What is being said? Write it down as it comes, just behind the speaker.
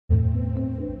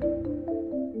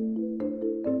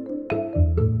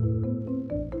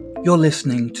You're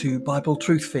listening to Bible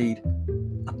Truth Feed,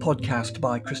 a podcast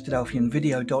by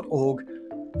Christadelphianvideo.org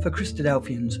for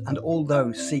Christadelphians and all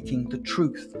those seeking the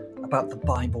truth about the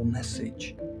Bible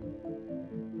message.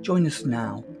 Join us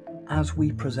now as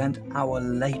we present our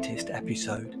latest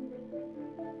episode.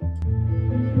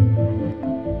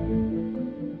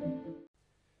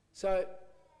 So,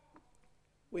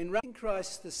 when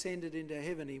Christ ascended into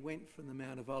heaven, he went from the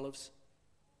Mount of Olives.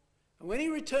 And when he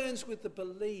returns with the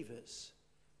believers,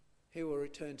 he will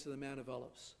return to the Mount of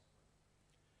Olives.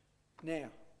 Now,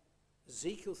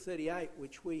 Ezekiel 38,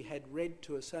 which we had read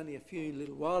to us only a few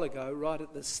little while ago, right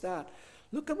at the start,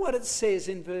 look at what it says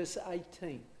in verse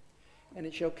 18. And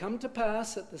it shall come to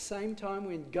pass at the same time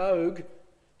when Gog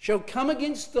shall come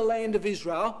against the land of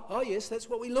Israel. Oh yes, that's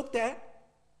what we looked at.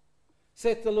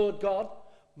 Saith the Lord God,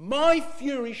 my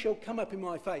fury shall come up in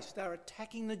my face. They're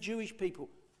attacking the Jewish people,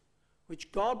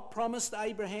 which God promised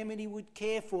Abraham and he would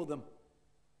care for them.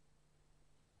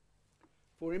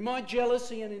 For in my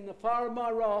jealousy and in the fire of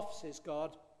my wrath, says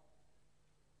God,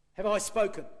 have I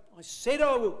spoken. I said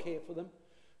I will care for them.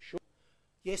 Sure.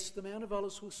 Yes, the Mount of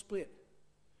Olives will split.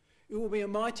 It will be a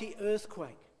mighty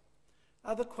earthquake.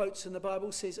 Other quotes in the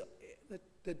Bible says that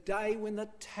the day when the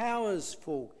towers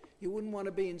fall. You wouldn't want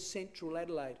to be in central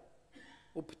Adelaide,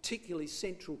 or particularly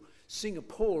central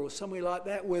Singapore or somewhere like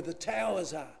that where the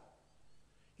towers are.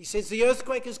 He says the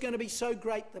earthquake is going to be so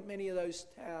great that many of those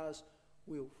towers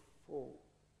will fall.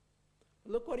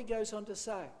 Look what he goes on to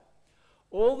say.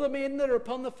 All the men that are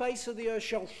upon the face of the earth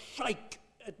shall shake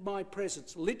at my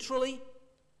presence, literally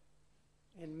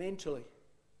and mentally.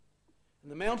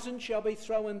 And the mountains shall be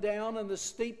thrown down, and the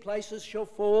steep places shall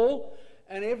fall,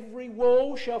 and every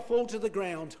wall shall fall to the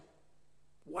ground.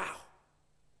 Wow.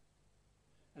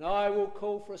 And I will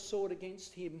call for a sword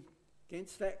against him,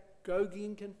 against that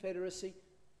Gogian confederacy,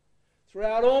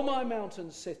 throughout all my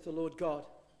mountains, saith the Lord God.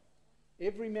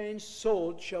 Every man's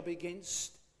sword shall be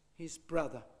against his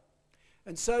brother.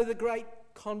 And so the great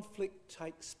conflict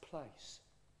takes place.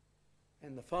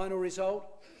 And the final result,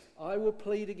 I will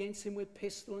plead against him with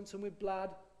pestilence and with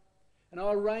blood, and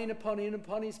I'll rain upon him,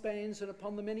 upon his bands, and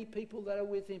upon the many people that are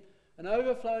with him, an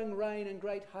overflowing rain and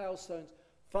great hailstones,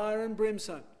 fire and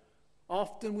brimstone.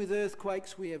 Often with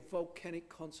earthquakes we have volcanic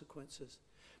consequences.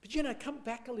 But come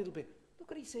back a little bit. Look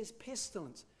what he says,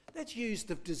 pestilence. That's used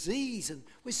of disease, and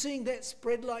we're seeing that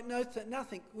spread like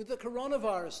nothing with the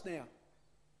coronavirus now.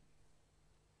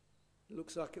 It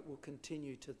looks like it will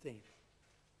continue to then.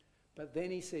 But then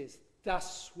he says,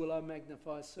 thus will I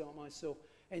magnify myself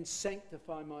and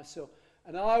sanctify myself,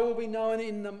 and I will be known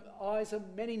in the eyes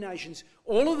of many nations,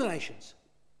 all of the nations,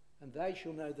 and they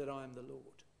shall know that I am the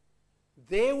Lord.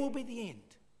 There will be the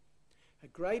end. A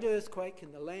great earthquake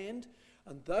in the land,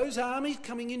 and those armies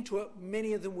coming into it,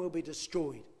 many of them will be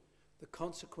destroyed. The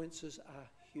consequences are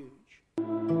huge.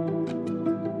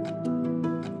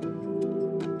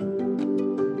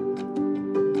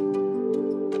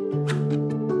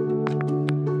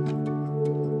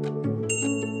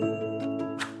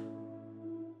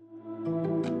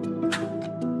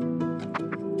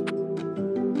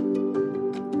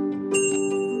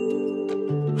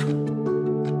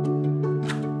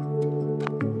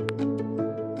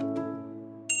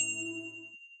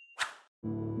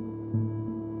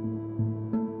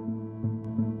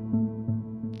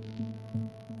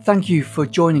 Thank you for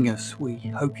joining us. We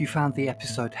hope you found the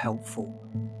episode helpful.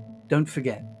 Don't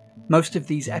forget, most of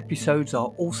these episodes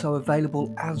are also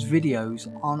available as videos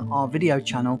on our video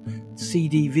channel,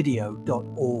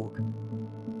 cdvideo.org.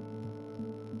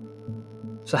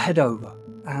 So head over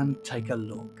and take a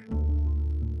look.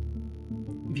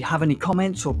 If you have any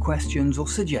comments or questions or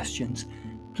suggestions,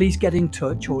 please get in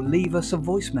touch or leave us a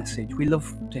voice message. We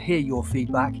love to hear your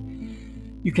feedback.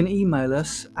 You can email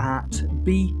us at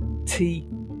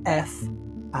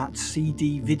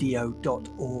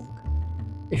btf@cdvideo.org.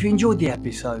 If you enjoyed the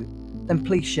episode, then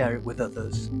please share it with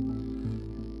others.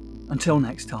 Until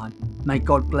next time, may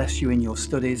God bless you in your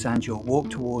studies and your walk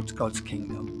towards God's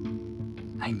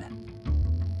kingdom. Amen.